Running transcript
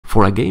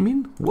for a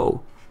gaming.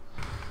 Whoa,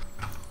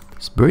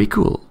 it's very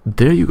cool.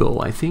 There you go.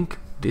 I think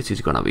this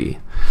is gonna be.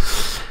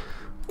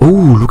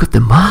 Oh, look at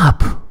the map.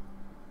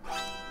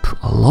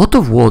 A lot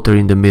of water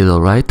in the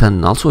middle, right?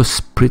 And also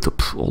spread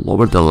all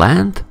over the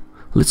land.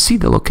 Let's see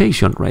the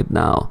location right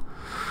now.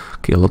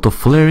 Okay, a lot of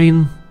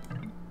flaring.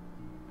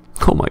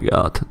 Oh my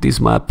god, this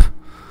map.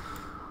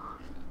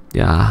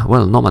 Yeah,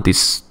 well, Nomad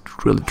is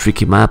really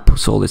tricky map,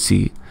 so let's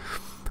see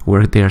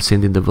where they are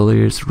sending the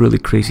villagers. Really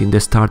crazy in the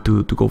start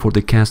to go for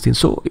the casting.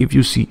 So if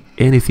you see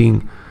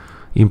anything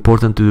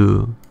important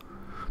to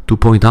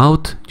point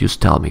out,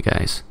 just tell me,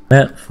 guys.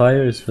 Matt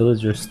Fire's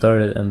villager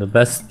started in the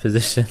best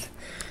position.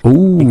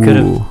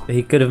 Ooh.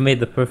 He could have made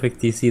the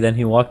perfect TC, then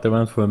he walked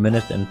around for a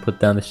minute and put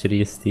down the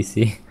shittiest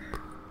TC.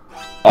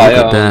 I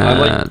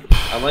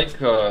like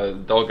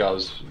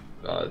Dolgao's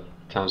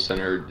town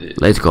center.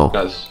 Let's go.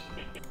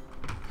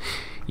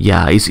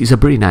 Yeah, it's a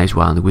very nice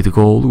one with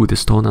gold, with the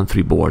stone and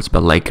 3 boards.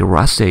 But like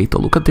Ras said,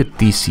 look at the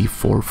TC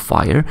for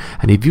fire.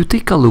 And if you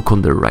take a look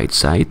on the right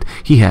side,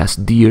 he has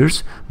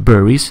deers,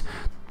 berries,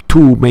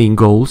 2 main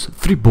goals,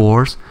 3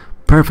 boards,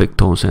 perfect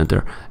town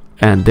center.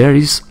 And there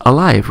is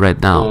alive right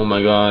now. Oh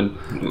my god.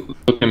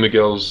 Look at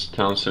Miguel's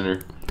town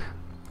center.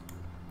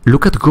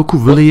 Look at Goku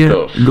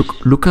Villager.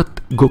 Look at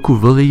Goku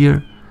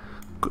Villager.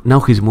 Now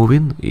he's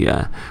moving.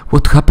 Yeah.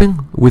 What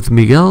happened with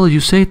Miguel, you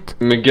said?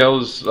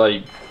 Miguel's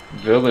like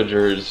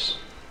villagers,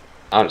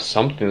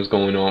 something's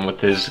going on with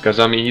his, because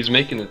I mean he's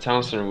making the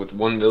town center with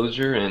 1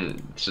 villager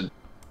and it's a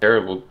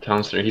terrible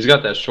town center. He's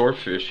got that short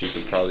fish he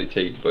could probably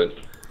take, but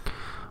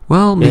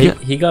well, yeah,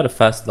 he got a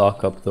fast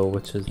dock up though,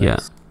 which is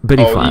nice.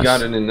 Very fast. He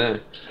got it in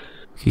there.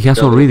 He has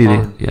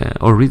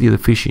already the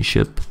fishing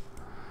ship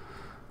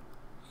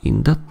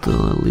in that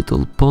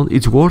little pond.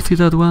 It's worthy,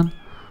 that one.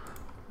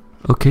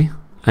 Okay.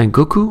 And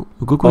Goku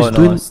is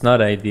doing. It's not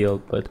ideal,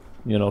 but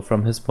you know,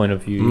 from his point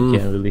of view, you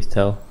can't really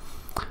tell.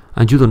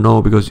 And you don't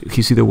know because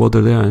he see the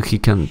water there and he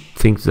can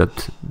think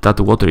that that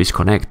water is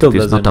connected.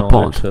 It's not a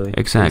pond. Actually.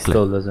 Exactly. He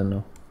still doesn't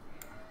know.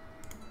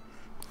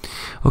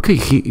 Okay,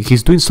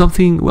 he's doing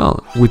something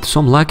well with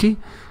some lucky.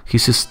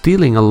 He's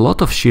stealing a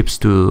lot of ships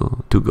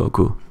to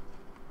Goku.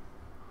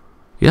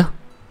 Yeah.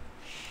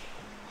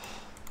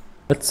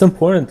 That's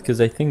important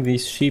because I think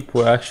these sheep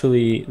were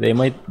actually they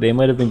might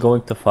have been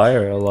going to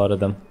fire, a lot of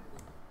them.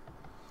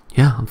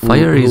 Yeah,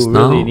 fire is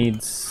now.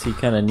 He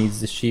kind of needs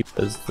the sheep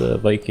as the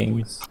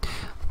Vikings.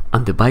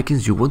 And the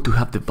Vikings, you want to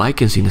have the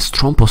Vikings in a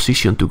strong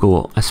position to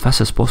go as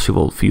fast as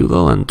possible,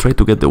 feudal, and try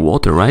to get the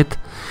water, right?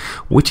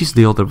 Which is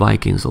the other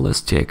Vikings?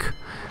 Let's check.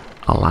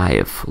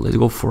 Alive. Let's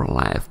go for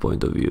alive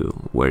point of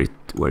view. Where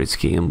it's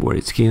him?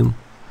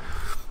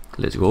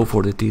 Let's go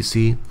for the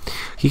TC.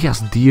 He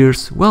has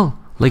deers. Well,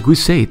 like we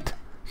said,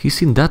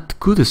 he's in that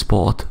good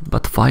spot.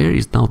 But fire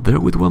is now there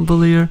with 1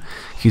 villager.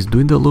 He's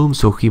doing the loom,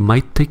 so he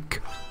might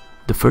take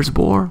the first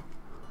boar.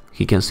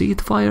 He can see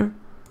it, fire.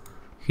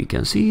 He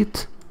can see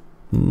it.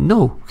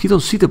 No, he don't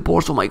see the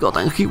boars. Oh my god!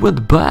 And he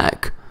went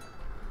back.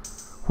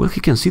 Well,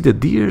 he can see the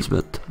deers,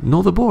 but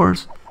no the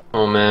boars.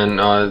 Oh man,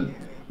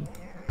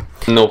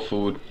 no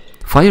food.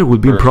 Fire will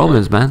be in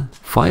problems, man.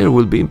 Fire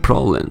will be in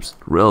problems,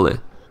 really.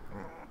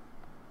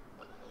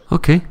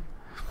 Okay.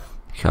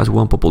 He has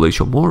 1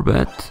 population more,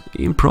 but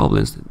in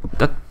problems.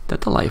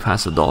 That alive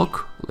has a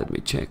dog. Let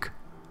me check.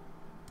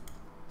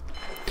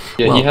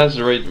 Yeah, well, he has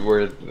the right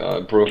where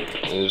Brooke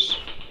is.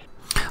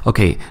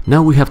 Okay,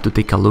 now we have to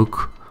take a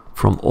look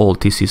from all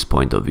TC's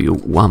point of view,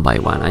 one by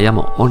one. I am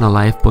on a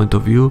live point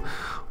of view.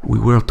 We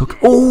were talking.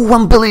 Oh,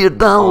 1 villager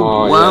down!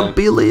 Oh, one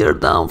villager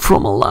down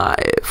from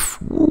alive.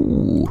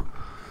 Ooh.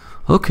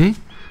 Okay,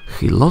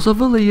 he lost a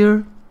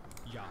villager.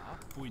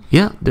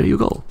 Yeah, there you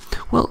go.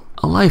 Well,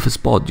 a live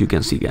spot you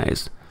can see,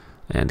 guys,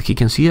 and he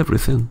can see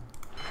everything.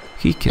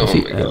 He can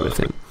see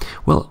everything.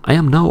 Well, I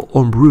am now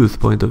on Ruth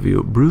point of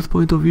view. Ruth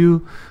point of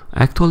view.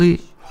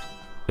 Actually,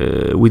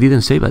 we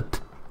didn't say,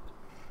 but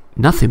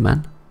nothing,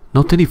 man.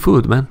 Not any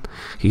food, man.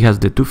 He has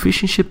the 2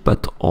 fishing ship,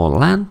 but on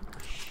land,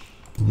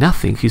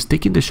 nothing. He's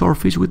taking the shore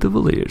fish with the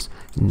villagers.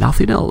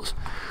 Nothing else.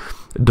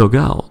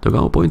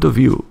 Dogao point of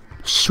view.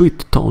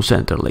 Sweet town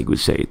center, like we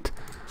said.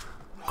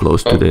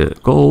 Close to the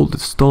gold,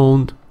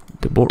 stone,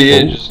 the board.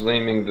 Just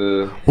laming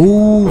the.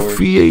 Oh,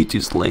 free H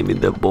is laming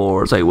the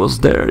boards. I was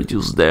there,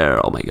 just there.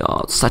 Oh my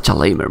god, such a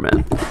lamer,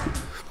 man.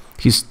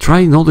 He's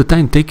trying all the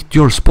time take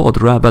your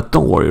spot, Ra, but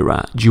don't worry,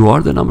 Ra. You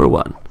are the number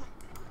 1.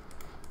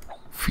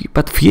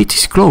 But Fiat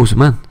is close,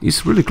 man.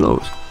 It's really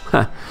close.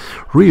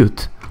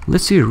 Ryut.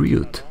 Let's see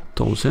Ryut.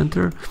 Town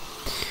center.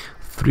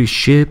 3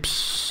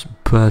 ships.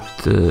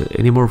 But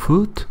any more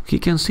food he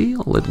can see?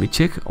 Let me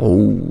check.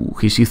 Oh,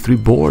 he sees 3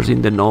 boars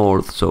in the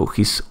north. So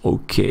he's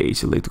okay.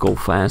 So let's go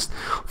fast.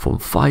 From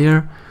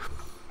fire.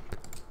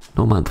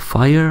 No man,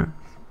 fire.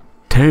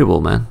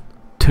 Terrible, man.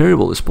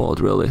 Terrible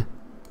spot, really.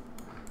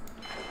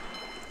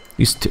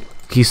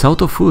 He's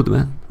out of food,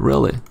 man.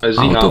 Really.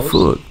 Out of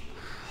food.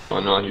 Oh,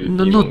 no,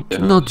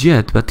 not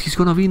yet, but he's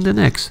gonna be in the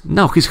next.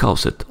 Now he's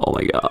housed. Oh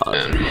my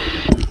god.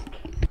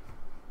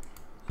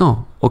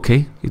 No,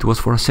 okay, it was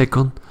for a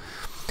second.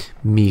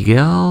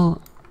 Miguel.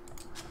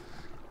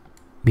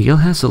 Miguel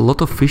has a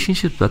lot of fishing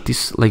ships, but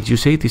this, like you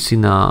say, it is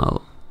in a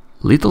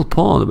little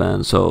pond,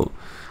 man. So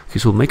he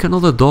should make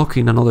another dock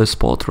in another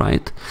spot,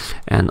 right?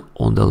 And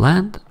on the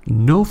land,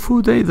 no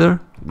food either.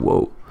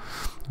 Whoa.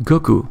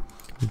 Goku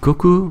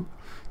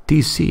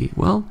TC.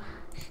 Well,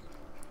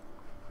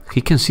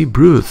 he can see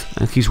Bruce,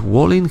 and he's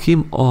walling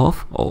him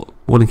off, or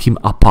walling him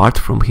apart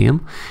from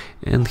him,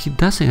 and he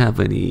doesn't have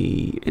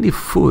any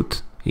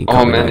food.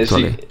 Oh man,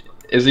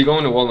 is he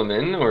going to wall him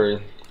in,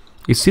 or?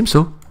 It seems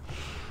so.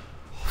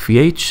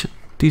 VH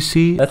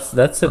TC.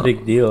 That's a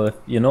big deal.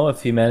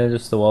 If he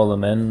manages to wall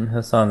him in,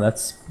 Hassan,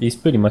 he's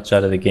pretty much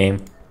out of the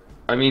game.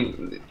 I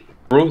mean,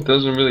 Bro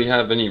doesn't really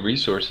have any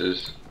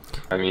resources.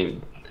 I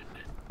mean,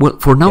 well,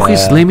 for now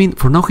he's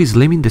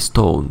laming the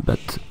stone,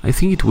 but I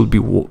think it will be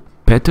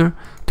better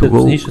to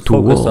go he should to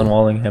focus wall. on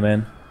walling him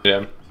in.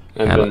 Yeah.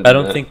 I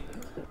don't think.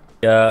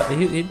 Yeah,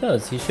 he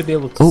does. He should be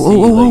able to see.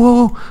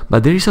 Oh!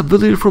 But there is a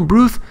villager from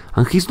Bruce,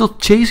 and he's not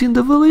chasing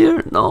the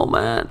villager. No,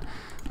 man.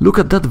 Look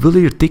at that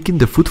villager taking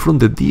the food from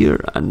the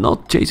deer and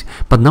not chasing.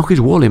 But now he's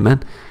walling,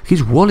 man.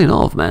 He's walling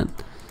off, man.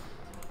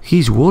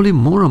 He's walling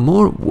more and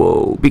more.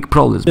 Whoa, big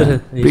problems,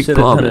 man. He should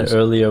have done it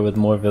earlier with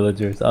more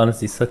villagers.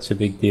 Honestly, such a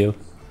big deal.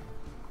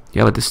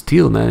 Yeah, but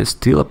still, man, it's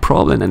still a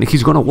problem. And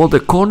he's gonna wall the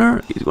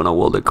corner. He's gonna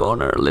wall the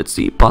corner. Let's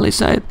see,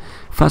 palisade,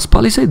 fast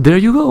palisade. There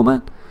you go,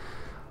 man.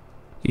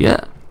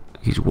 Yeah,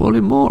 he's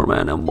walling more,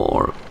 man, and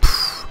more.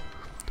 Pfft.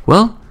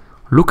 Well,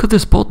 look at the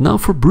spot now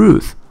for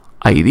Bruce.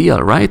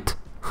 Ideal, right?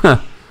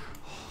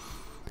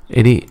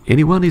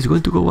 Anyone is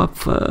going to go up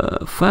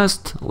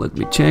fast? Let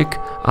me check.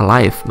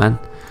 Alive, man.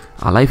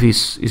 Alive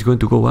is going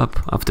to go up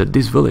after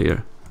this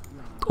villager.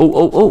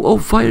 Oh,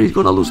 fire is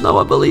gonna lose now.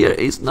 A villager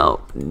is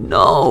now.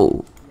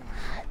 No.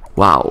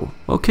 Wow.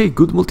 Okay,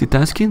 good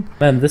multitasking.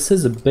 Man, this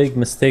is a big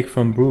mistake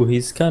from Brew.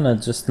 He's kind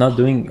of just not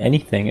doing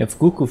anything. If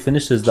Goku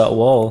finishes that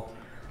wall,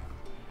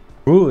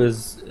 Brew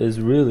is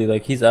really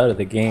like he's out of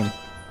the game.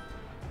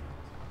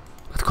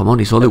 But come on,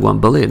 it's only one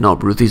villager. No,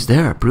 Bruce is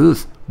there.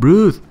 Bruce.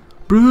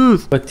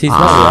 But he's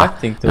not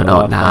reacting to it.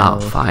 No, now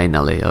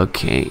finally.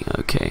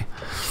 Okay.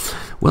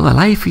 Well,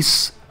 Alive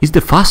is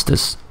the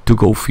fastest to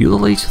go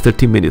feudal age.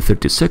 13 minutes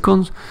 30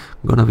 seconds.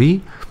 Gonna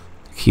be.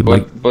 He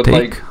might take.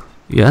 Like,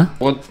 yeah.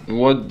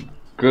 What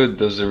good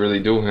does it really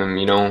do him?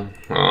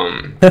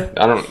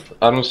 I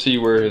don't see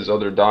where his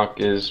other dock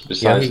is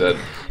besides that.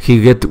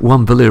 He get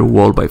one villager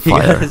wall by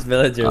fire. He got his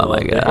villager oh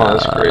my god! Oh,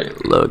 that's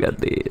great. Look at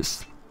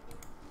this.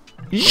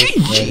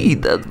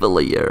 GG, that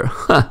villager.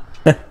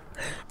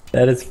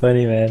 That is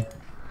funny, man.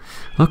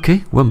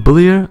 Okay, one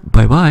villager,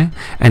 bye bye,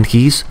 and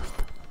he's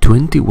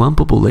 21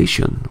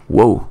 population.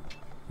 Whoa,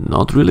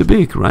 not really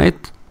big,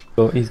 right?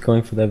 So he's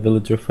going for that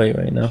villager fight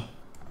right now.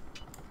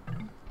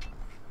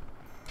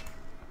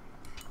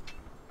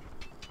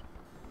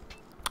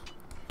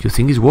 Do you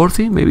think it's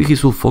worthy? Maybe he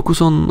should focus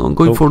on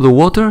going for the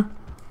water?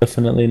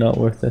 Definitely not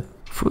worth it.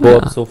 Go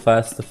up so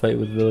fast to fight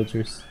with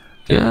villagers.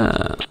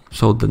 Yeah,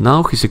 so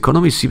now his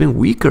economy is even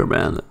weaker,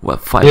 man.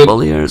 What, 5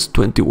 villagers,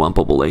 21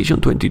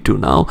 population, 22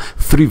 now,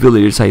 3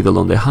 villagers idle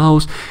on the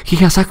house. He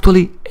has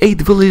actually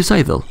 8 villagers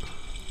idle.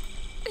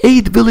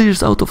 8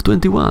 villagers out of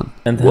 21.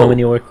 And how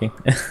many working?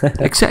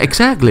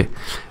 Exactly.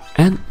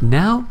 And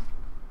now,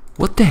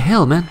 what the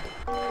hell, man?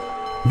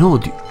 No,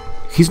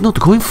 he's not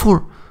going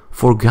for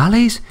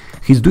galleys.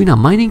 He's doing a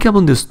mining camp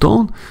on the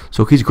stone,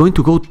 so he's going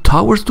to go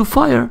towers to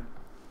fire.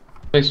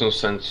 Makes no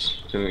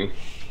sense to me.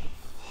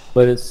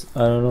 But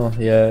I don't know.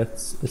 Yeah,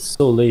 it's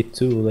so late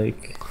too.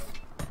 Like.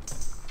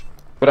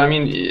 But I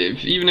mean,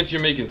 even if you're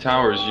making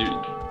towers,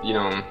 you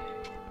know.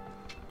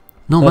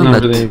 No, That's man,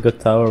 not really a good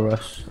tower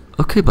rush.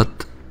 Okay,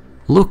 but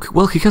look,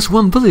 well, he has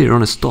one villager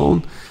on a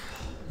stone.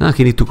 Now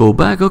he need to go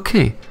back.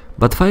 Okay,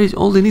 but Fire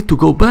only need to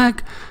go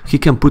back. He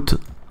can put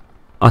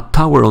a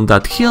tower on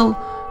that hill,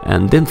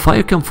 and then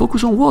Fire can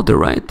focus on water,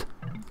 right?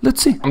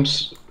 Let's see. I'm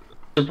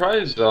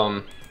surprised.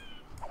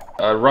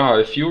 Ra,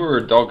 if you were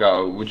a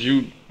dugout, would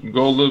you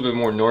go a little bit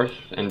more north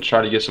and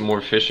try to get some more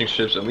fishing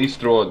ships? At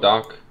least throw a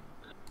dock.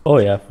 Oh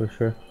yeah, for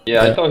sure.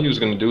 Yeah, I thought he was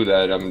gonna do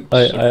that.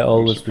 I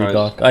always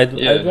redock. I'd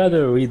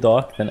rather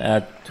redock than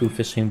add 2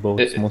 fishing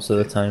boats most of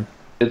the time.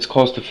 It's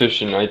cost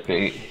efficient, I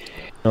think. You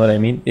know what I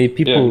mean?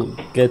 People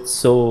get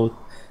so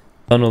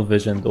tunnel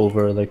visioned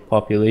over like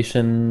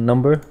population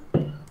number,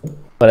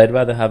 but I'd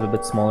rather have a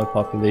bit smaller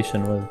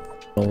population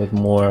with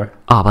more.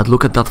 Ah, but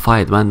look at that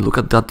fight, man. Look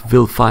at that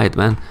Vil fight,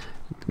 man.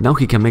 Now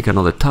he can make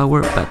another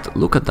tower, but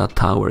look at that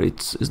tower.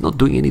 It's not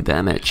doing any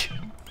damage.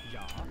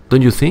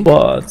 Don't you think?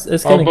 Well,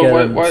 it's gonna get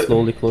him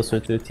slowly closer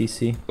to the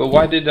TC. But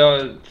why did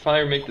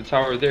Fire make the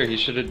tower there? He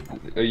should have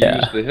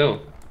used the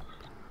hill.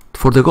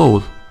 For the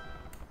goal.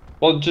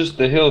 Well, just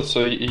the hill,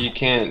 so you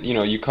can't,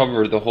 you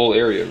cover the whole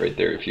area right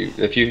there.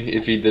 If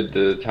he did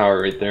the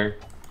tower right there,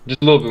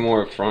 just a little bit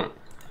more up front.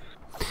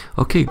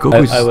 Okay,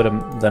 Goku. I would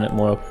have done it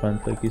more up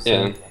front, like you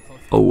said. Yeah.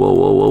 Oh,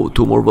 whoa,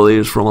 2 more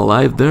villagers from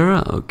Alive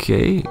there.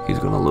 Okay, he's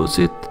gonna lose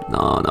it.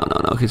 No,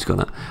 he's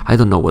gonna. I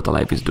don't know what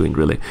Alive is doing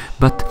really,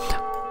 but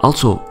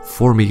also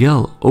for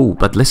Miguel. Oh,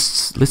 but let's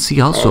see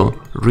also.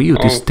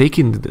 Ryut is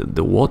taking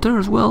the water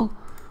as well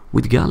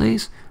with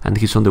galleys. and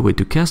he's on the way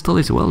to castle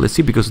as well. Let's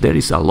see, because there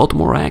is a lot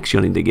more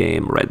action in the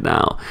game right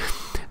now.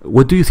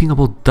 What do you think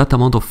about that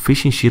amount of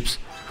fishing ships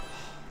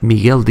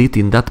Miguel did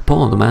in that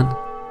pond, man?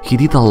 He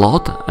did a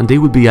lot, and they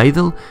will be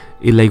idle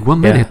in like 1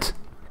 minute.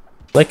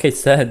 Like I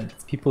said,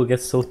 people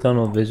get so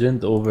tunnel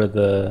visioned over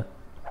the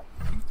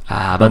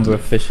number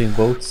of fishing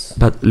boats.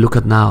 But look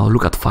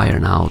at fire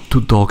now.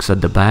 2 dogs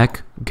at the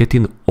back,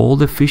 getting all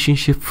the fishing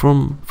ship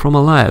from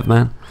Alive,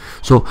 man.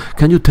 So,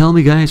 can you tell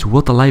me, guys,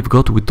 what Alive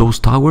got with those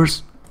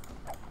towers?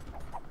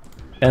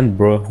 And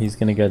bro, he's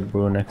gonna get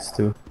bro next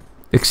too.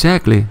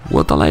 Exactly,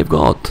 what Alive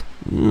got.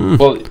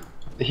 Well,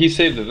 he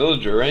saved the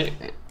villager, right?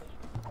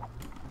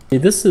 Yeah,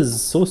 this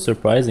is so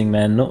surprising,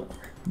 man. No,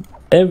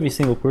 every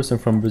single person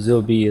from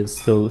Brazil B is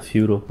still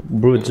feudal.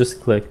 Bro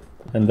just clicked,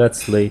 and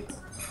that's late.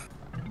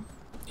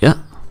 Yeah.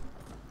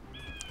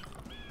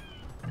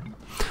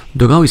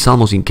 Dogao is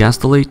almost in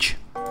Castle Age.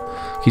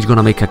 He's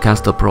gonna make a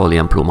castle probably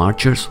and plume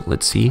archers,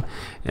 let's see.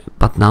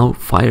 But now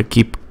fire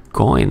keep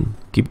going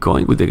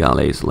with the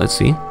galleys, let's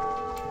see.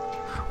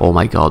 Oh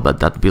my god, but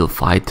that build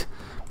fight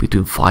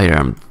between fire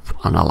and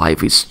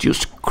Alive is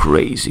just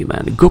crazy,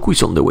 man. Goku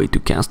is on the way to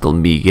castle,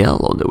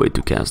 Miguel on the way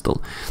to castle.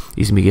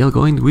 Is Miguel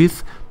going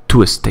with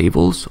 2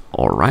 stables?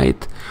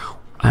 Alright.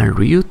 And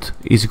Ryut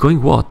is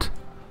going what?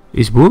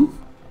 Is boom?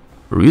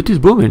 Ryut is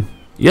booming.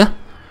 Yeah,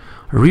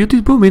 Ryut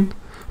is booming.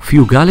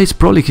 Few galleys,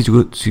 probably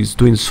he's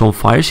doing some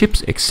fire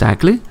ships,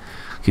 exactly.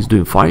 He's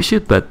doing fire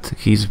ship, but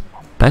he's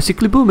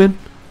basically booming.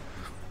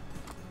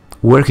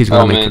 Where he's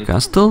gonna make a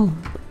castle?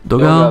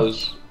 Dogao?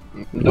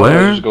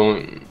 Where?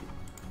 Going...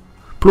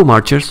 Plume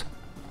archers.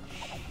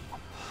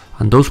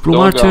 And those plume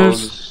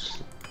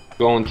archers...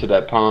 going to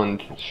that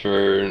pond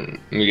for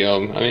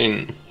Miguel, I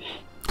mean...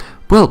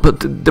 Well,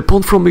 but the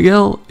pond from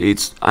Miguel,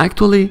 it's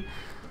actually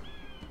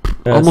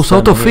almost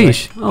out of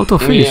fish. Out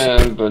of fish.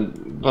 Yeah, but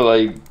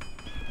like,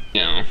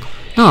 you know...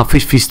 No,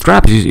 fish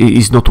traps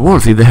is not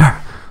worthy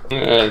there.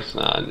 Yeah, it's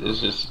not,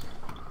 it's just...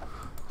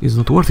 It's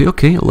not worthy,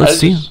 okay, let's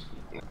see.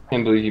 I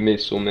can't believe he made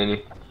so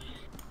many.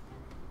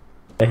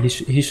 Yeah,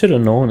 he should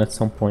have known at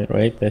some point,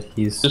 right, that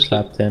he's Just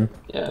trapped in.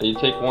 Yeah, you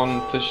take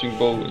one fishing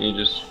boat and you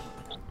just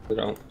put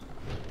it out.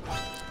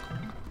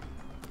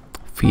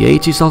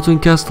 VH is also in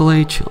Castle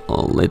Age.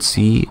 Oh, let's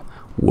see,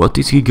 what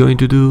is he going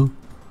to do?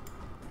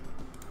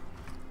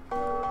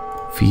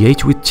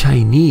 VH with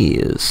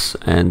Chinese,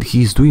 and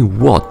he's doing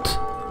what?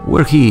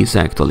 Where he is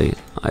actually?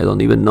 I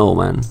don't even know,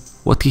 man.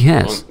 What he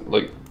has?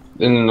 Like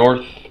in the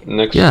north,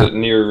 next to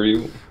near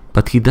Ryu.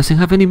 But he doesn't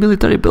have any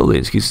military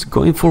buildings. He's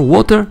going for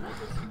water.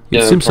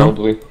 It seems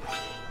probably. So.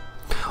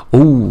 Oh,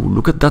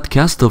 look at that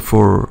castle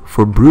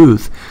for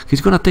Bruth.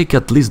 He's gonna take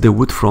at least the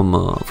wood from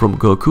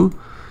Goku,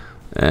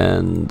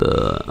 and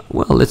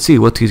well, let's see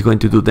what he's going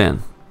to do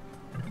then.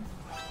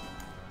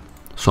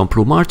 Some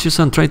plume archers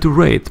and try to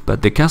raid,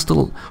 but the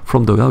castle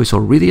from Dogao is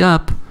already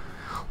up.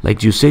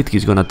 Like you said,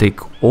 he's gonna take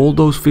all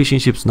those fishing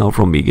ships now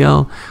from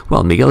Miguel.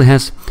 Well, Miguel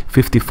has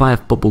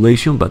 55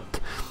 population, but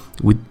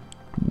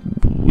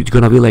it's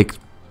gonna be like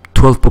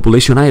 12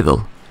 population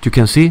idle. You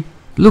can see,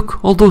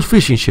 look, all those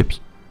fishing ships.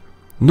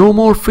 No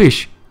more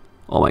fish.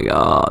 Oh my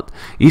god.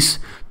 It's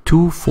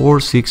 2, 4,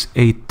 6,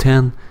 8,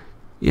 10.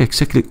 Yeah,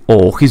 exactly.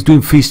 Oh, he's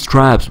doing fish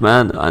traps,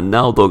 man. And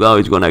now Dogao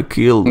is gonna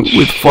kill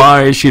with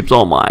fire ships.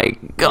 Oh my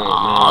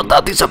god.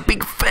 That is a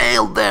big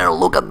fail there.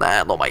 Look at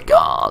that. Oh my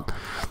god.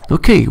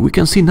 Okay, we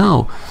can see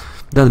now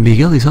that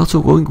Miguel is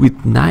also going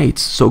with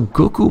knights. So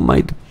Goku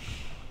might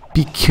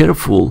be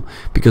careful,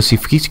 because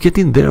if he's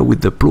getting there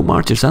with the plume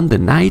archers and the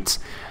knights,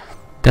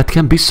 that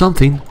can be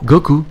something.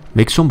 Goku,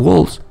 make some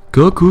walls.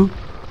 Goku.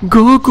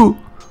 Goku!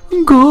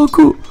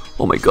 Goku!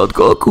 Oh my god,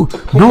 Goku!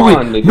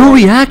 No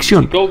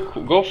reaction!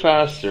 Go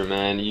faster,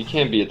 man. You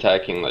can't be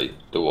attacking like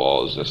the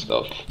walls and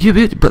stuff.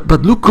 Yeah,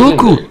 but look,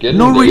 Goku!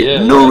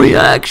 No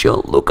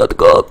reaction! Look at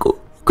Goku!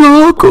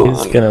 Goku!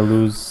 He's gonna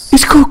lose.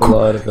 Is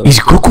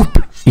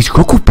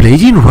Goku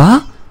playing,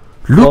 Ra?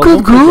 Look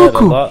at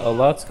Goku! A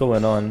lot's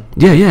going on.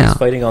 Yeah. He's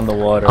fighting on the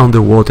water.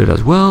 Underwater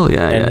as well,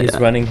 yeah. And he's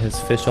running his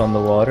fish on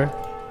the water.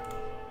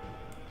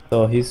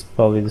 So he's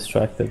probably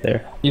distracted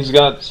there. He's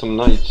got some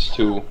knights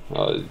too,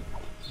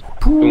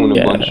 doing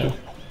a bunch of...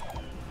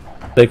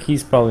 Like,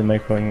 he's probably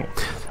microing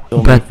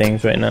so many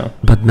things right now.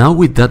 But now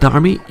with that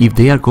army, if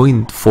they are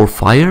going for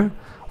fire,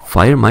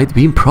 fire might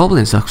be in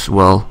problems as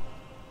well.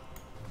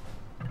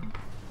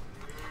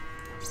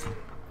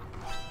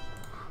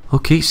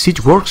 Okay,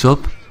 siege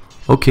workshop.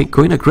 Okay,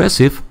 going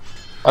aggressive.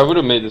 I would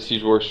have made the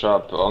siege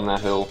workshop on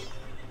that hill.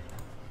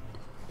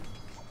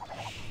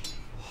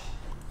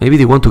 Maybe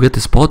they want to get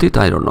spotted,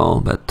 I don't know,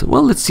 but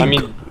well, let's see. I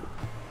mean,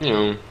 you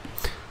know,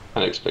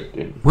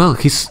 unexpected. Well,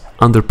 he's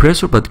under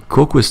pressure, but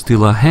Goku is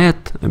still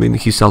ahead. I mean,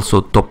 he's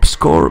also top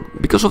scorer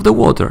because of the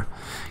water.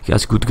 He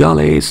has good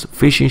galleys,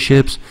 fishing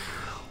ships.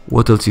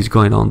 What else is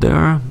going on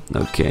there?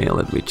 Okay,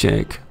 let me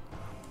check.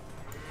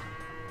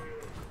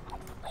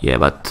 Yeah,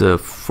 but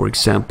for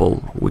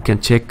example, we can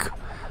check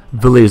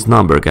village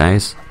number,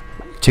 guys.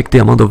 Check the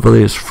amount of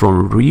villagers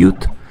from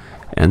Ryut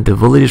and the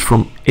villagers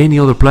from any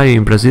other player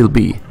in Brazil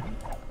B.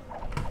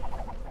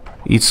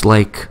 It's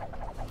like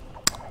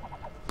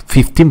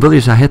 15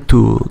 villagers ahead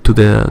to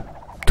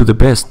the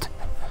best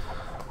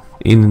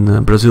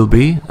in Brazil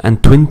B,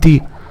 and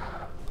 20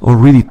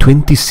 already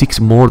 26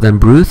 more than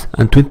Bruth,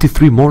 and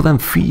 23 more than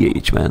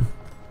VH, man.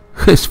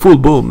 He's full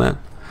boom, man.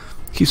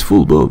 He's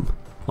full boom.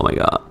 Oh my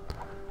god.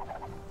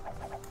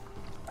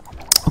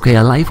 Okay,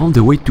 Alive on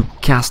the way to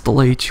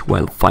Castle Age,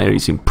 while Fire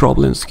is in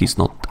problems. He's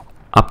not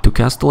up to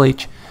Castle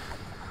Age.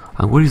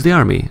 And where is the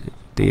army?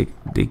 They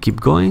keep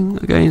going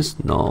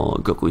against? No,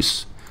 Goku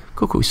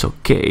is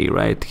okay,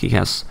 right? He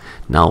has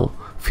now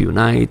few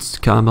knights,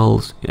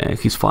 camels. Yeah,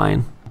 he's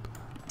fine.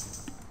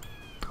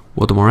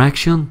 What more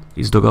action?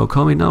 Is Dogao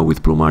coming now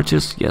with Blue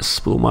Marchers? Yes,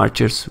 Blue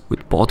Marchers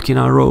with Bodkin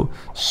Arrow,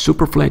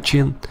 Super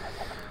Fletching.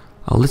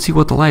 Let's see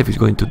what Alive is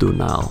going to do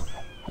now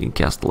in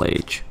Castle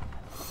Age.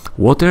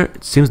 Water,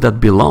 it seems that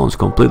belongs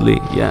completely,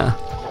 yeah,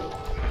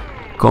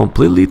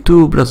 completely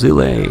to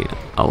Brazil A.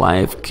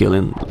 Alive,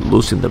 killing,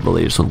 losing the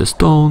villagers on the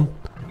stone.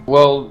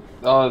 Well,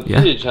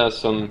 Yeah. VH has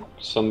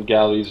some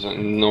galleys in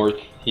the north.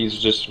 He's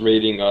just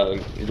raiding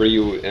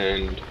Ryu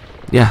and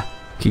Yeah,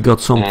 he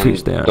got some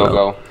fish there.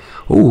 Dogao.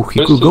 Oh, he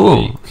could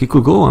Personally- go. He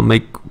could go and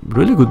make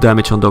really good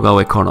damage on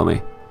Dogao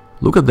economy.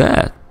 Look at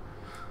that.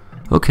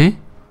 Okay.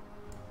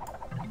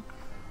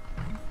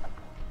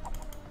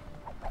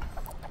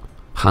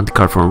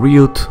 Handcard from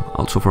Ryut,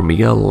 also for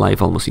Miguel,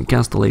 live almost in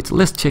Castellate.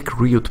 Let's check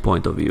Ryut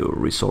point of view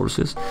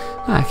resources.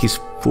 He's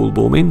full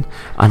booming.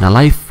 And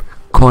Alive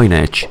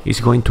coinage is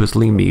going to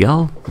sling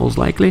Miguel, most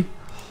likely.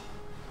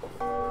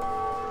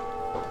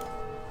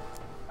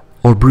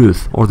 Or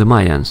Bruth, or the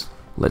Mayans.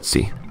 Let's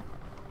see.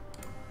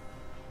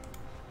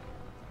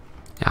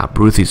 Yeah,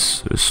 Bruth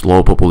is a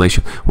slow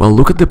population. Well,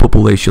 look at the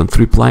population.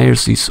 3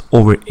 players is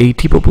over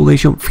 80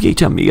 population.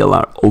 VH and Miguel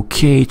are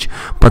okay,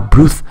 but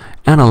Bruth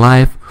and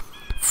Alive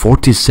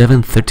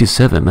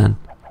 47-37, man.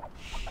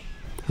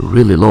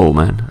 Really low,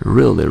 man.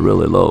 Really,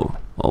 really low.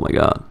 Oh my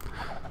god.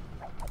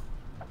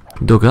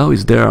 Dogao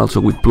is there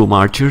also with Blue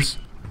Marchers.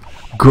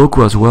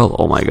 Goku as well.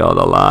 Oh my god,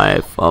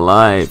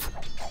 Alive.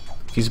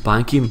 He's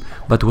banking,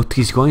 but what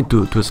he's going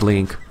to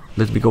sling?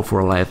 Let me go for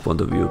Alive point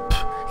of view.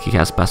 He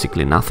has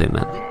basically nothing,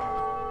 man.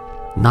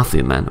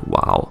 Nothing, man.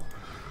 Wow.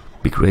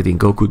 Big raiding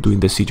Goku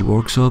doing the siege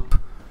workshop.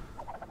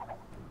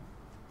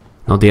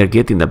 Now they are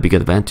getting the big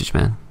advantage,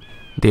 man.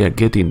 They are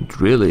getting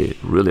really,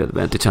 really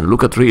advantage. And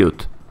look at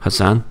Ryut,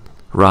 Hassan,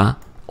 Ra,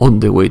 on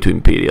the way to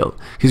Imperial.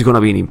 He's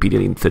gonna be in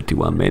Imperial in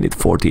 31 minutes,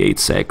 48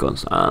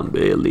 seconds.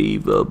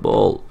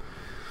 Unbelievable.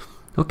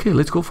 Okay,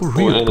 let's go for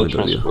Ryut And a point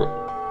of view. transport.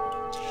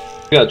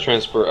 We got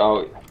transport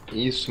out.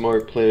 He's a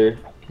smart player.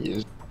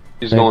 He's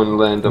going to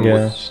land them Yeah.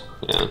 with.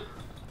 Yeah.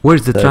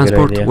 Where's the That's a good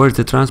transport? idea. Where's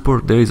the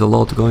transport? There is a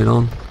lot going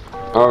on.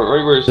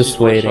 Right where Just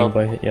waiting,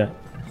 but yeah.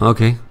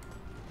 Okay.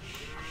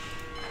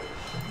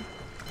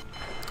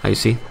 I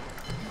see.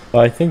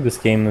 Well, I think this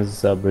game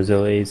is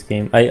Brazil A's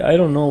game. I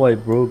don't know why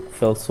Brogue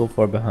fell so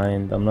far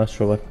behind. I'm not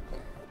sure what.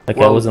 Like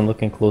I Well- wasn't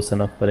looking close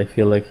enough, but I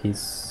feel like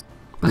he's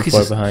But too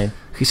far behind.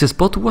 his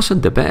spot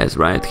wasn't the best,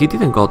 right? He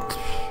didn't got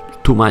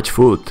too much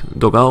food.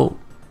 Dogao,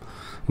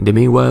 in the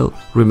meanwhile,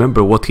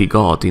 remember what he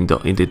got in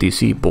the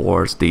DC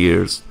boards, the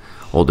ears,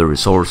 all the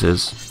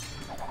resources.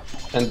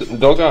 And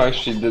Doga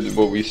actually did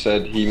what we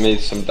said. He made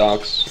some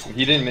docks.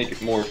 He didn't make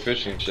it more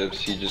fishing ships.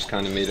 He just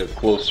kind of made a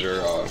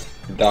closer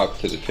dock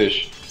to the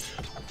fish.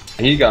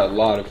 He got a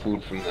lot of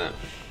food from that.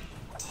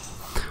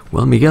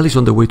 Well, Miguel is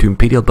on the way to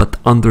Imperial, but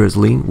under a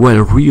sling,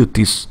 while Ryut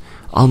is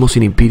almost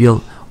in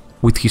Imperial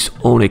with his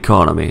own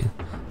economy.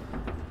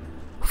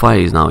 Fire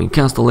is now in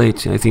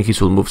Castellate. I think he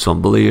should move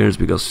some players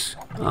because,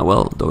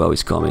 well, Dogao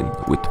is coming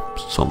with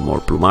some more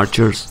Blue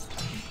Marchers.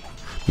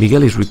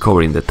 Miguel is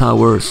recovering the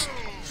towers.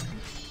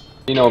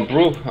 You know,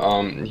 Bro,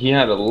 he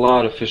had a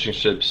lot of fishing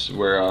ships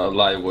where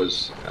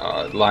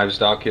Live's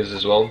dock is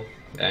as well.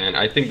 And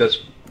I think that's,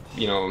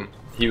 you know,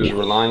 he was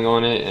relying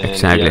on it, and he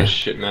Exactly. had a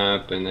ship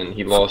map, and then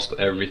he lost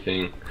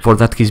everything. For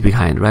that he's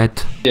behind,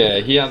 right? Yeah,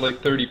 he had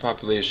like 30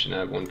 population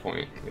at one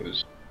point. It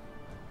was.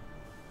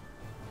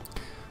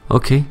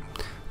 Okay.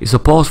 Is a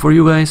pause for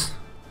you guys?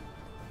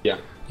 Yeah.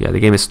 Yeah, the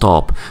game is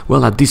stopped.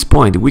 Well, at this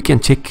point, we can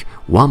check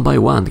one by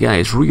one,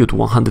 guys. Ryut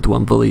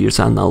 101 villagers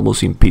and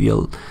almost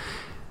Imperial.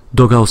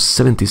 Dogao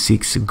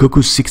 76,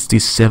 Goku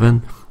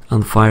 67,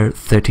 and Fire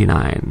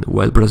 39.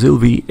 While Brazil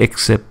V,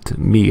 except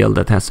Miguel,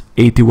 that has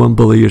 81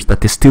 villagers,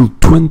 but is still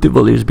 20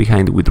 villagers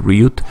behind with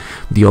Ryut.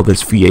 The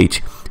others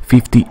VH,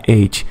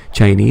 50H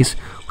Chinese,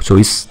 so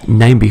it's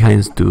 9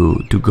 behind to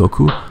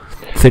Goku.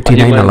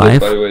 39 landed, alive,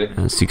 by the way.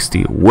 and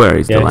 60. Where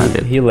is the Yeah,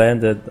 landed? he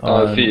landed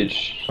on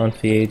VH. on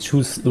VH.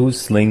 Who's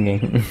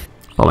slinging?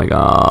 Oh my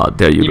god,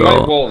 there you He go.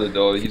 might wall it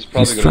though. He's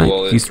probably gonna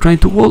wall it. He's trying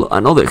to wall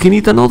another. He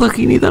need another.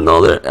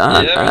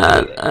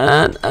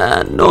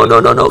 And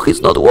no,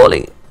 he's not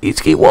walling. Is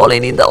he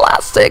walling in the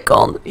last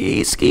second?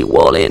 Is he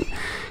walling?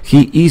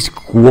 He is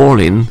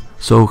walling,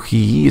 so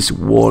he is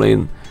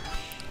walling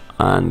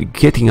and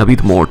getting a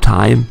bit more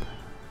time.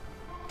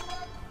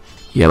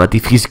 Yeah, but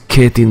if he's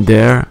getting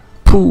there,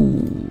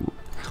 pooh.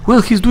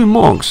 Well, he's doing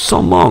monks,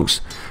 some monks.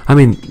 I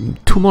mean,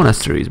 2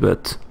 monasteries,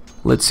 but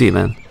let's see,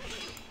 man.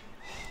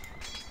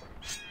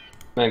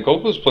 Man,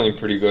 Goku's playing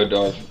pretty good,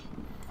 just,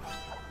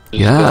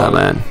 Yeah,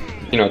 man.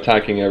 you know,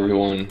 attacking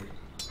everyone.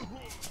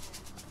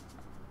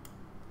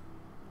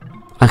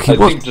 And he I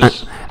was, think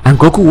just and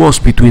Goku was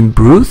between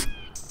Bruce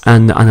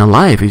and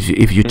Alive,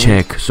 if you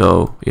check.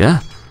 So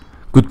yeah,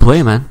 good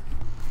play, man.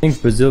 I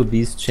think Brazil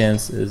B's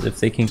chance is if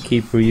they can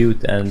keep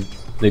Ryut and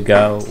the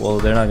Gao. Well,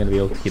 they're not gonna be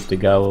able to keep the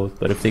Gao out,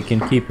 but if they can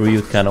keep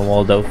Ryut kind of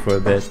walled out for a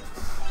bit,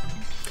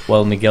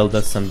 while Miguel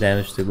does some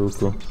damage to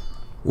Goku.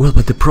 Well,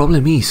 but the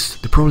problem is,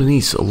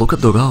 look at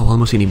Dogao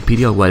almost in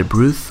Imperial, while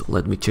Bruce,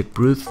 let me check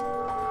Bruce.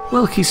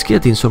 Well, he's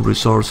getting some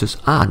resources.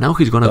 Ah, now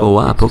he's gonna go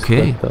up.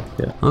 Okay,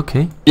 Yeah.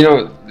 okay. you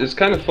know, it's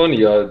kind of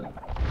funny.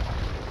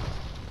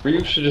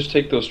 Ryu should just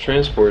take those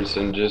transports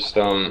and just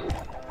go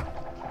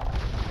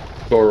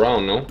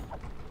around, no?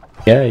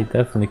 Yeah, he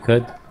definitely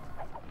could.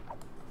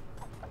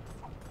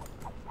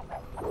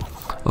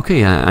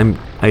 Okay,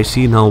 I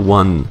see now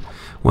one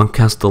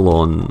castle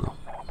on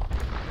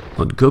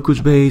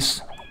Goku's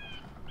base,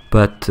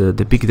 but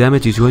the big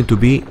damage is going to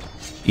be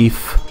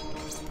if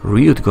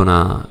Ryut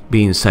gonna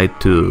be inside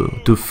to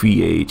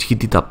VH. He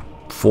did a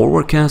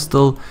forward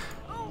castle.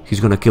 He's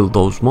gonna kill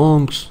those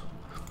monks.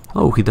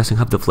 Oh, he doesn't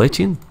have the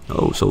fletching.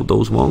 Oh, so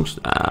those monks.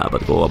 Ah,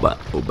 but go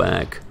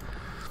back.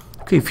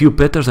 Okay, few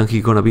peters and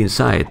he's gonna be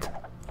inside.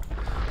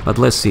 But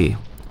let's see.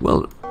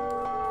 Well,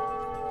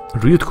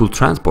 Ryut could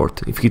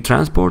transport. If he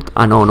transport,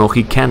 no,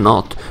 he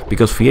cannot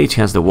because VH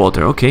has the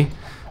water. Okay,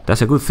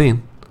 that's a good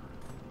thing.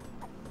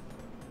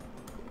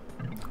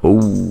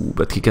 Oh,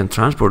 but he can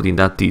transport in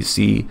that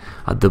TC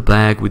at the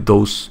back with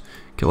those,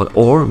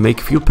 or make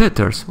few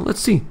peters. Let's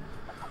see.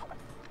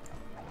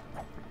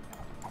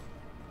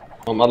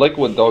 I like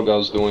what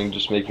Dogao's doing,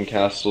 just making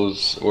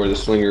castles where the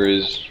slinger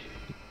is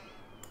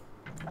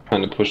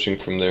kind of pushing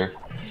from there.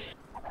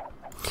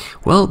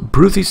 Well,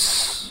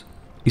 Bruce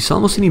is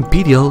almost in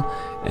Imperial,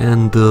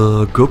 and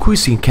Goku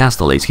is in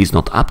Castle Ace. He's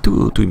not up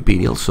to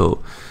Imperial,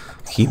 so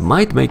he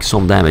might make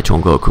some damage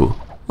on Goku.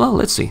 Well,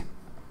 let's see.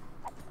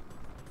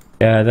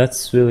 Yeah,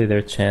 that's really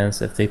their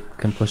chance if they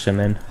can push him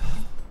in.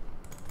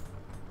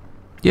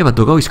 Yeah, but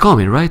Dogao is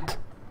coming, right?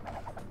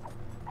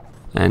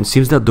 And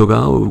seems that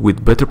Dogao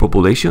with better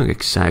population,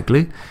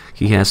 exactly.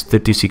 He has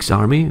 36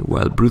 army,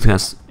 while Bruce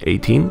has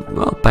 18.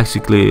 Well,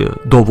 basically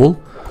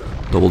double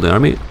the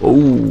army.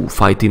 Oh,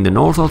 fight in the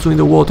north, also in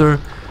the water.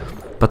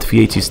 But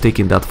VH is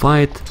taking that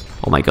fight.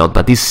 Oh my god,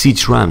 but these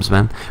siege rams,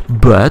 man.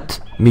 But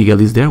Miguel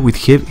is there with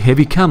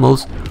heavy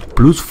camels,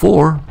 plus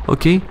 4.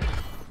 Okay,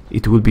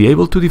 it will be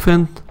able to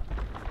defend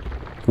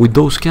with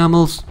those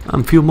camels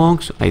and few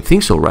monks. I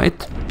think so,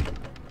 right?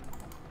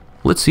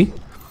 Let's see.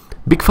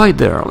 Big fight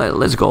there.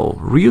 Let's go.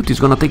 Ryut is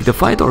gonna take the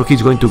fight, or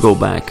he's going to go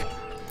back?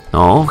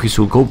 No, he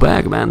should go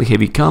back, man.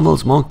 Heavy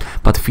camels, monk.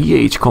 But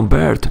VH,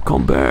 convert.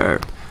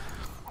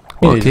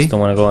 They Okay. just don't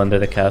want to go under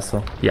the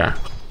castle. Yeah.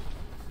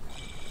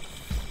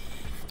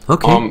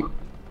 Okay.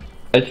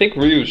 I think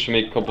Ryu should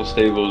make a couple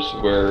stables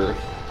where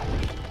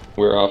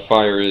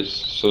fire is,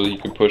 so you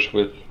can push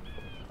with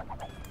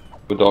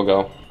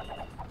Dogao.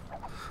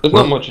 There's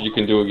not much you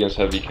can do against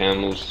heavy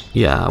camels.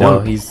 Yeah. No,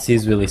 Well,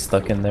 he's really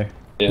stuck in there.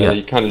 Yeah,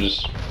 he kind of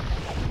just.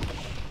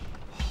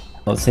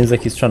 Well, it seems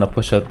like he's trying to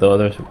push out the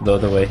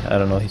other way. I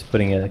don't know. He's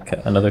putting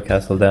another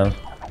castle down.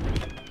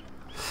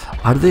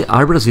 are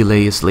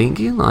Brasileis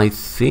slinging? I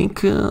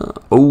think.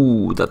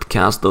 Oh, that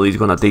castle is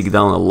gonna take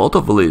down a lot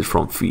of villages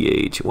from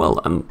VH. Well,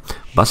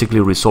 basically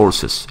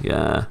resources.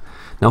 Yeah.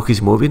 Now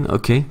he's moving.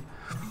 Okay.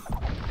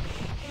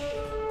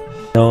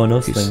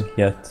 No sling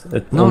yet.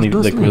 No, Only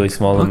no like sling. really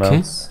small Okay.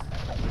 amounts.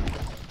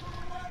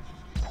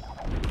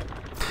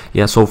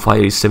 Yeah, so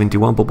fire is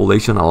 71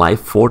 population, alive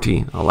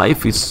 40.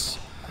 Alive is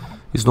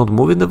not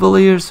moving the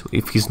villagers.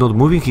 If he's not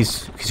moving,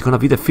 he's gonna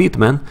be defeated,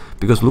 man.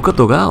 Because look at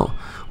Dogao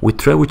with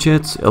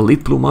trebuchets,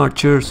 elite plume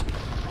archers,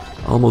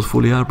 almost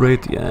fully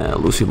upgrade. Yeah,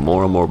 losing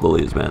more and more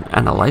villagers, man.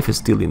 And alive is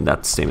still in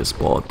that same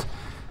spot.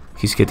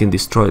 He's getting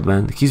destroyed,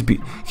 man. He's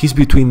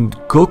between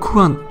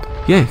Goku and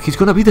yeah, he's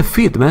gonna be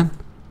defeated, man.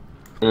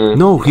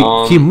 No,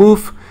 he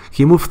moved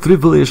 3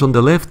 villagers on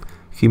the left.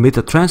 He made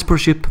a transport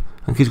ship.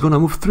 And he's gonna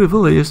move 3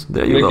 villages.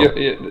 There you go.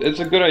 It's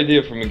a good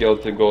idea for Miguel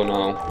to go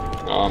now.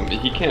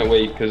 He can't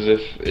wait because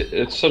if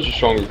it's such a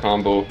stronger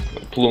combo,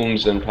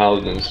 plumes and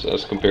paladins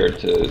as compared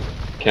to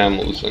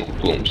camels and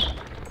plumes.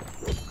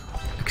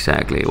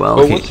 Exactly. Well,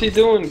 but what's he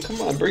doing?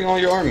 Come on, bring all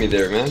your army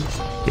there, man.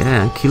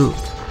 Yeah, and kill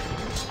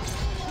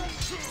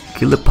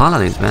the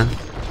paladins, man.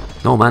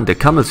 No, man, the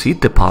camels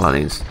eat the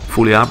paladins.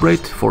 Fully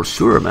upgrade for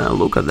sure, man.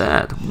 Look at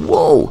that.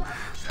 Whoa.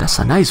 That's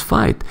a nice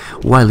fight.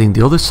 While in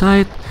the other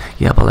side,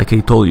 yeah, but like I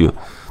told you,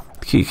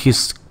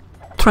 he's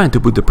trying to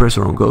put the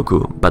pressure on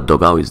Goku, but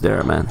Dogao is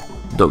there, man.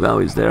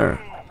 Dogao is there.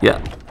 Yeah.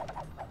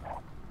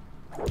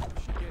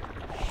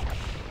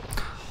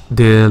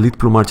 The elite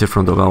plume archers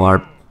from Dogao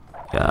are,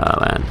 yeah,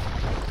 man,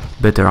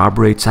 better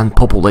upgrades and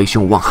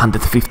population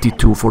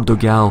 152 for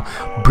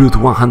Dogao, brute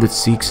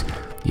 106.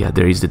 Yeah,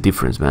 there is the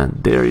difference, man.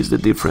 There is the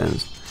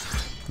difference.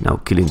 Now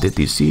killing the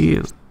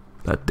DC.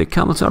 But the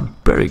camels are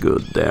very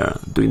good there,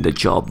 doing the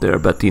job there.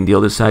 But in the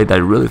other side, I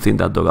really think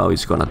that Dogao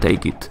is gonna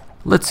take it.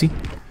 Let's see.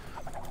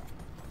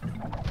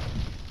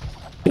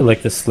 feel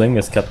like the sling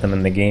has kept them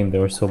in the game. They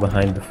were so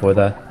behind before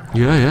that.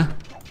 Yeah, yeah.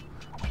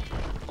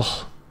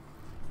 Oh.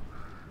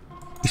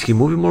 Is he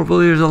moving more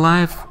villagers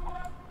alive?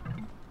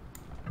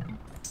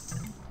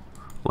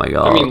 Oh my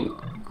god. I mean,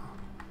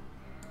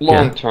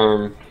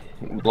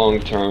 long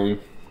term,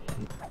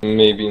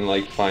 maybe in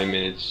like 5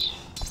 minutes.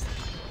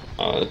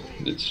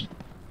 It's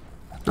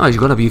No, it's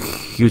gonna be a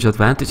huge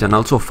advantage, and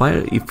also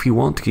fire. If he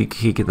wants,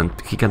 he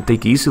can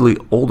take easily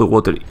all the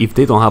water if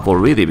they don't have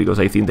already, because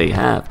I think they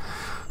have.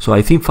 So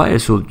I think fire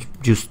should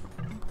just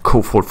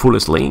go for full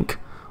link.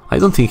 I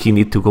don't think he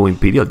need to go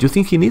imperial. Do you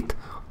think he need?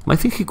 I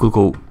think he could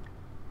go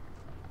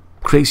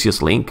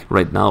craziest link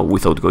right now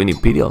without going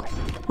imperial.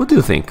 What do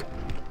you think?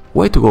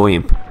 Why to go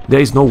imp?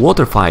 There is no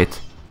water fight.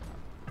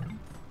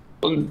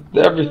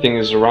 everything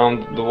is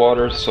around the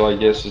water, so I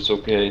guess it's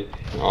okay.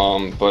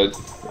 But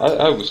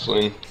I was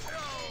sling.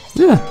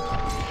 Yeah.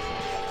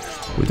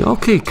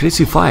 Okay,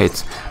 crazy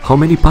fights. How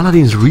many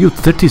paladins? Rio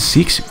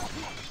 36,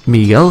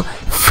 Miguel.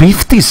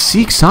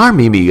 56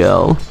 army,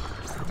 Miguel.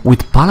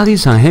 With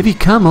paladins and heavy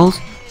camels.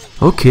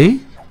 Okay,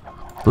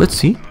 let's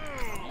see.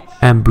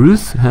 And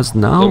Bruce has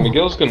now. Yeah,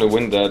 Miguel's gonna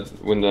win that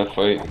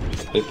fight. I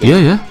think. Yeah,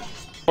 yeah.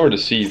 Hard to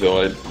see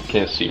though. I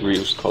can't see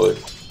Rio's color.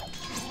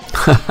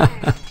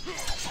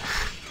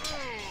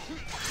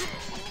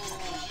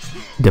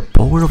 The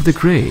power of the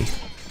gray,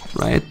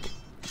 right?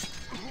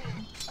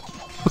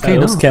 Okay,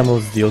 those now.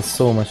 camels deal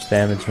so much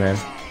damage, man.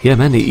 Yeah,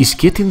 man, he's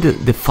getting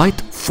the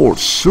fight for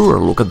sure.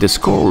 Look at the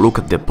score, look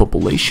at the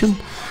population.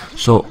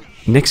 So,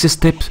 next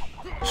step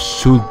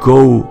should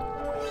go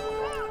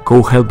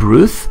help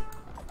Ruth,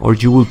 or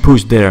you will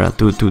push there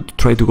to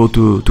try to go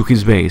to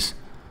his base.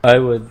 I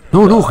would.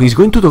 No, he's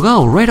going to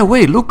Dogao right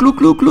away. Look.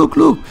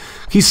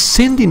 He's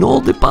sending all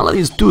the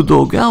paladins to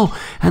Dogao,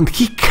 and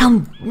he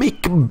can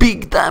make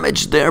big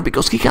damage there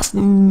because he has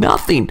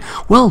nothing.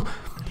 Well,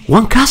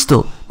 one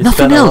castle,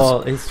 nothing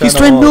else. He's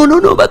trying.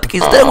 No, but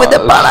he's there with the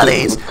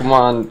paladins. Come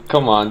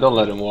on, don't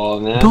let him wall,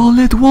 man. Don't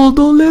let wall.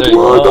 And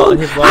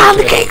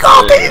he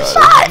got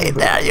inside.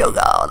 There you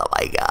go. Oh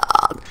my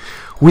god.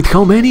 With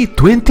how many?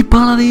 20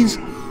 paladins?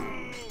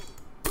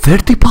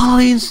 30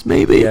 paladins,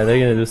 maybe? Yeah, they're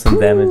gonna do some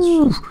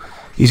damage.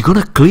 He's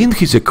gonna clean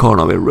his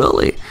economy,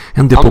 really.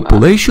 And the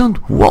population?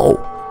 Whoa.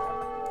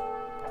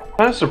 I'm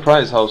kind of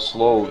surprised how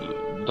slow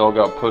Dog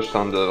got pushed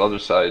on the other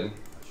side.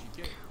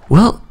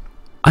 Well,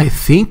 I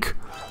think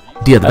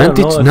the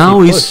advantage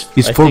now is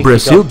for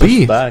Brazil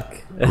B,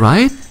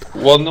 right?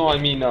 Well, no, I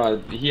mean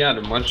he had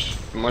a much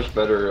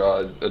better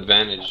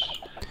advantage.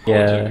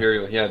 Yeah. To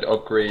Imperial. He had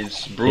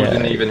upgrades. Brew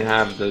didn't even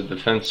have the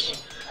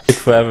defense. Took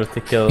forever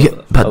to kill.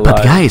 Yeah, but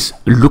guys,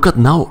 look at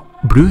now,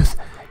 Bruce.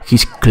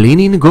 He's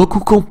cleaning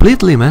Goku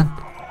completely, man.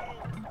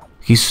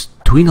 He's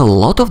doing a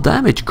lot of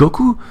damage.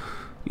 Goku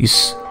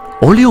is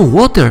only on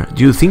water.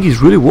 Do you think it's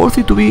really worth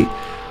it to be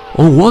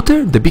on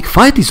water? The big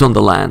fight is on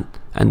the land,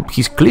 and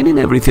he's cleaning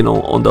everything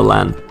on the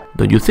land.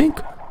 Don't you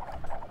think?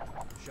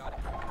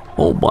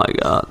 Oh my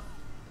god.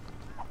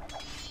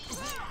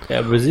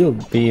 Yeah, Brazil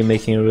be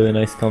making a really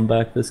nice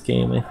comeback this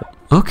game, I think.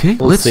 Okay,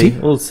 let's see.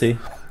 We'll see.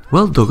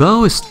 Well,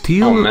 Dogao is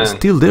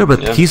still there,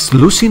 but he's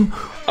losing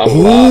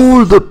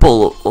all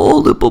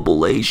the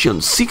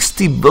population.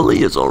 60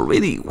 villages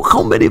already.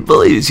 How many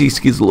villages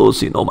he's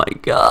losing? Oh my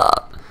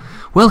god.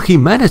 Well, he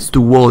managed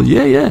to wall,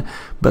 yeah.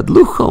 But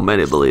look how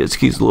many villages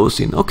he's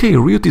losing. Okay,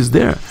 Ryut is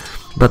there,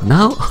 but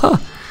now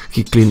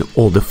he cleaned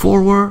all the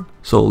forward.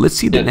 So let's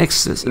see the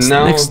next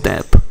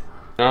step.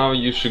 Now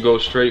you should go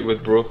straight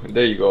with Bro.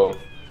 There you go.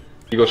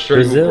 You go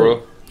straight with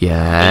Bro.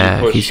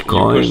 Yeah, he's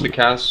going. You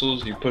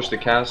push the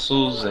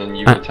castles, and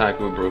you attack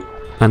with Bro.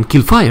 And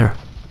kill fire.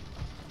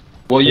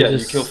 Well, yeah,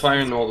 you kill fire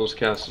in all those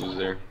castles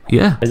there.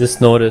 Yeah. I just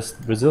noticed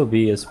Brazil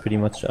B is pretty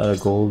much out of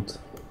gold.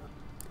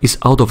 It's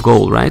out of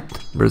gold, right?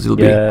 Brazil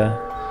B.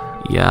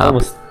 Yeah.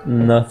 Almost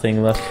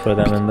nothing left for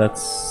them, and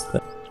that's.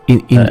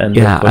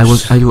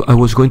 I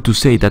was going to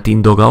say that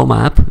in Dogao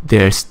map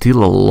there's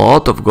still a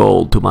lot of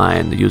gold to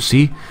mine. You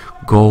see,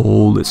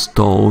 gold,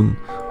 stone,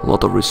 a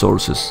lot of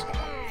resources.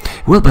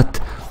 Well, but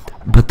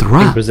I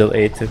think Brazil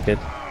A took it.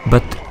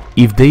 But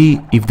if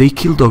they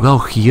kill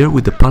Dogao here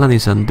with the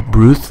paladins and the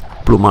blue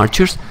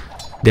marchers,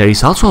 there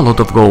is also a lot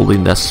of gold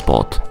in that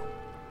spot.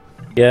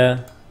 Yeah.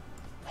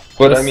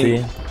 But I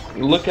mean,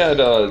 look at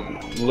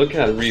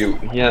Ryu.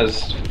 He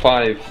has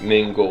 5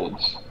 main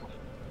golds.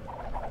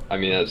 I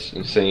mean, that's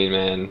insane,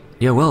 man.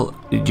 Yeah, well,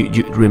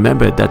 you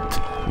remember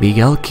that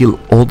Miguel killed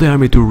all the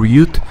army to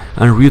Ryut,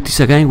 and Ryut is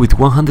a guy with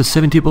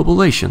 170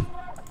 population.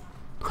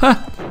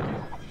 Ha!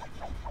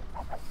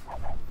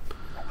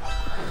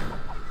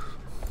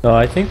 No,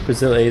 I think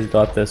Brazil A's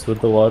got this with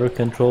the water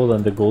control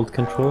and the gold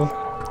control.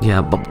 Yeah,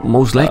 but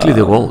most likely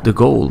the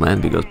gold,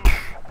 man, because.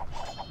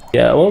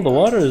 Yeah, well, the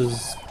water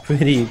is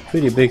pretty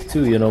big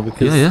too, you know,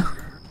 because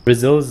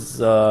Brazil's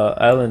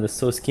island is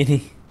so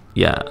skinny.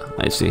 Yeah,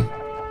 I see.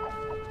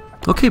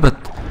 Okay,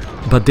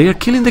 but they are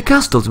killing the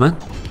castles, man.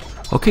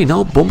 Okay,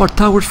 now bombard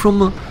towers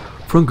from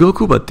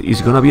Goku, but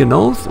is gonna be a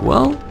north?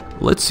 Well,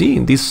 let's see.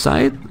 In this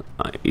side,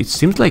 it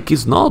seems like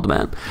it's not,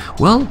 man.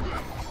 Well,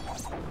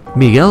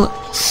 Miguel,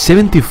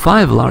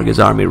 75 largest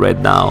army right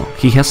now.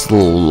 He has a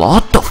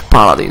lot of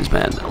paladins,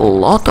 man. A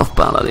lot of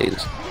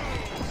paladins.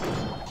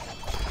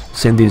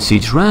 Sending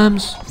siege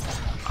rams.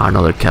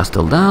 Another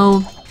castle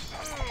down.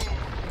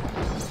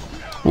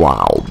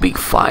 Wow, big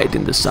fight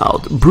in the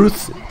south.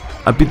 Bruth,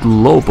 a bit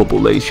low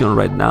population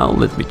right now.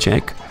 Let me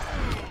check.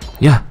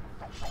 Yeah,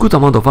 good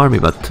amount of army,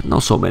 but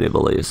not so many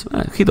villages.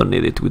 He don't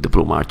need it with the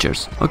plume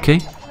archers. Okay.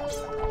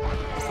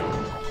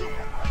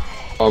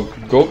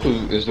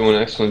 Goku is doing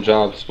an excellent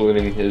job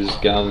splitting his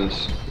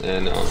galleys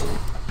and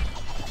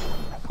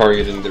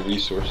targeting the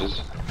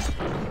resources.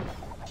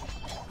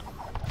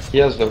 He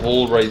has the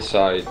whole right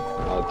side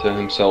to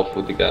himself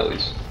with the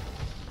galleys.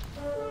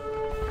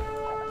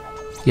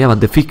 Yeah, but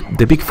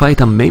the big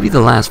fight, and maybe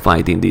the last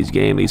fight in this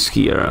game, is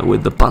here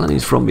with the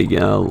paladins from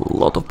Miguel. A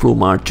lot of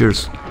plume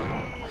archers.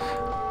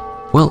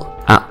 Well,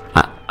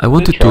 I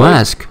wanted to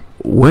ask,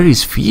 where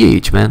is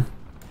VH, man?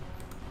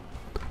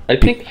 I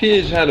think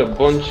Fiage had a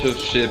bunch of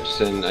ships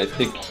and I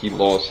think he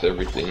lost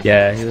everything.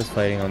 Yeah, he was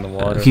fighting on the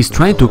water. He's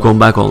trying to come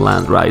back on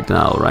land right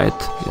now, right?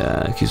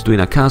 Yeah, he's doing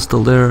a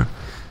castle there,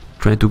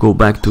 trying to go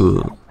back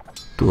to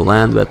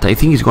land, but I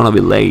think he's gonna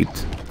be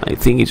late. I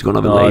think he's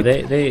gonna be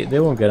late. They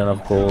won't get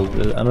enough gold.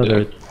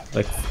 Another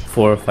like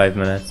 4 or 5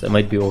 minutes. It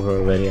might be over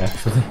already,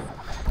 actually.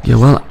 Yeah,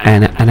 well,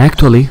 and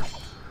actually,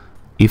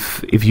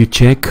 if you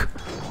check,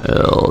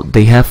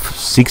 they have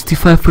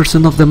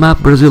 65% of the map,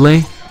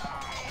 Brasileiro.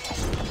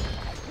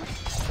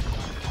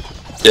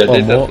 Yeah,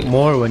 well,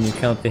 more when you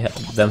count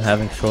them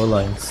having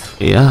shorelines.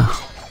 Yeah,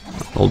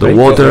 all the Right,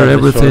 water, the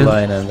everything.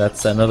 shoreline, and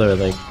that's another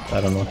like, I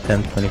don't know,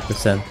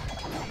 10-20%.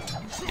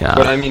 Yeah.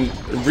 But I mean,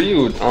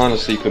 Ryu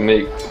honestly could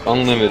make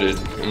unlimited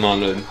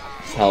amount of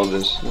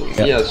paladins.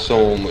 He has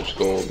so much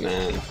gold,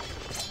 man.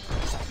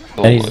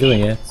 So And he's much.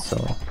 doing it, so.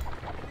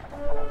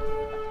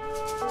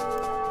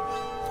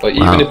 But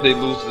even if they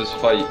lose this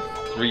fight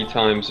 3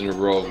 times in a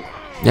row,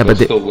 Yeah, they'll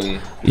but still win.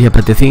 Yeah,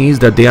 but the thing is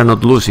that they are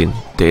not losing.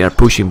 They are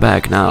pushing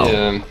back now.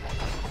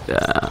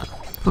 Yeah.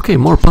 Okay,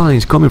 more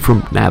paladins coming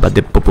from. Nah, but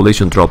the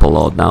population drop a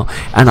lot now.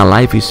 And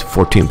alive is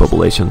 14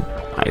 population.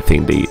 I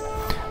think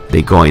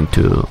they going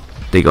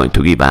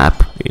to give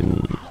up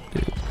in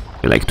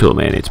like 2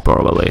 minutes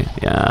probably.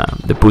 Yeah,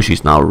 the push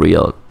is now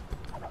real.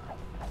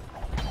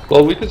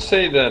 Well, we could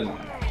say that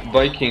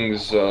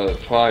Vikings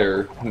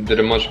Fire did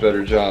a much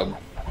better job.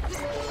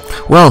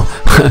 Well,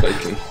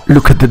 Viking.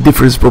 look at the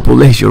difference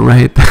population,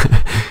 right?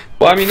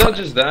 Well, I mean, not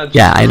just that.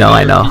 Yeah, I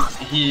know.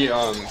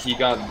 He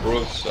got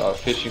Bruce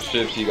fishing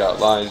ships. He got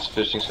Live's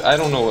fishing ships. I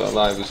don't know what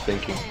Live was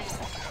thinking.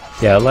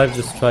 Yeah, Live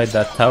just tried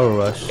that tower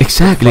rush.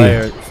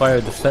 Exactly.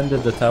 Fire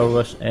defended the tower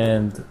rush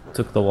and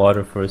took the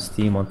water for his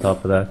team on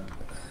top of that.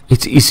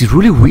 It's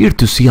really weird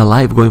to see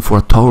Alive going for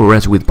a tower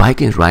rush with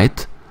Vikings,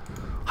 right?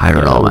 I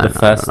don't know, man.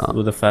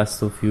 With the fast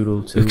still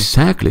feudal too.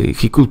 Exactly.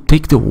 He could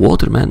take the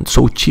water, man.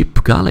 So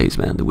cheap galleys,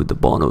 man, with the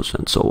bonus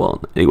and so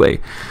on. Anyway,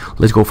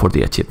 let's go for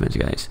the achievements,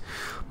 guys.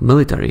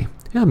 Military.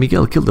 Yeah,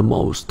 Miguel killed the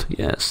most.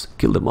 Yes,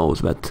 killed the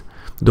most, but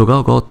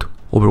Dogao got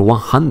over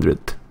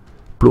 100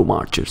 plume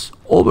archers.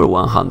 Over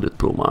 100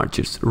 plume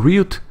archers.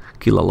 Ryut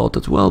killed a lot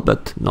as well,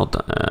 but not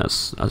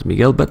as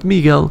Miguel. But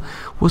Miguel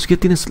was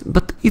getting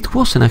but it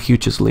wasn't a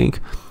huge slink.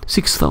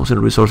 6,000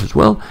 resources.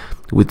 Well,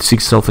 with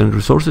 6,000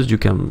 resources you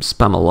can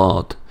spam a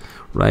lot,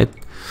 right?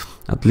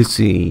 At least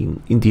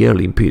in the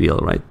early Imperial,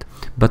 right?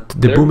 But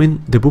the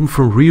boom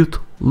from Ryut.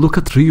 Look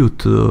at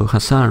Ryut,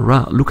 Hassan,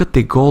 Ra. Look at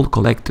the gold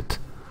collected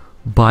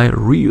by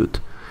Ryut.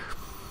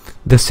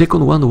 The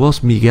second one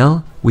was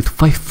Miguel with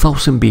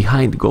 5,000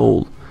 behind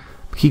gold.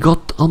 He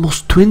got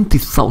almost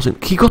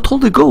 20,000. He got all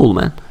the gold,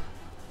 man.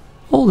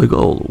 All the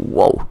gold.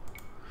 Whoa.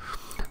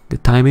 The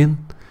timing.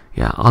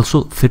 Yeah,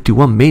 also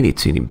 31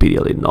 minutes in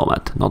Imperial in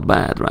Nomad. Not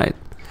bad, right?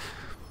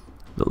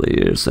 The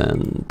layers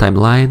and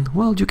timeline.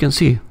 Well, you can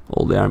see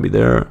all the army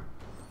there.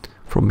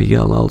 From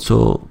Miguel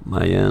also.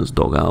 Mayans,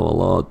 Dogao a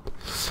lot.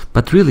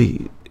 But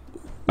really...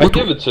 I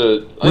give it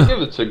to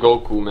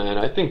Goku, man.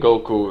 I think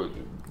Goku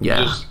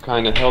just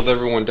kind of held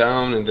everyone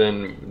down, and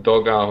then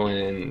Dogao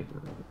and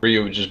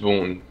Ryu just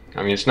boomed.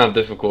 I mean, it's not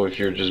difficult if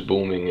you're just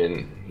booming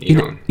and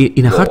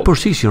in a hard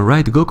position,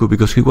 right, Goku,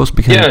 because he was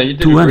behind he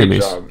did 2 a great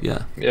enemies. Job.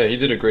 Yeah, he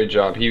did a great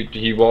job.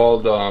 He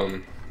walled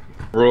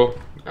Bro.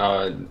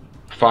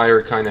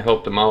 Fire kind of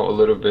helped them out a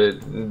little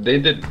bit. They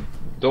did.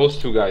 Those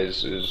 2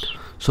 guys is.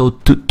 So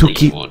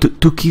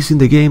two keys in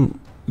the game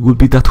would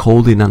be that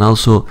holding and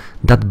also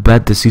that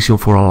bad decision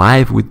for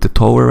Alive with the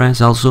tower runs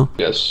also.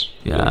 Yes.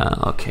 Yeah.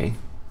 Okay.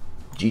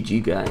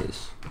 GG,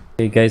 guys.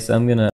 Hey guys, I'm gonna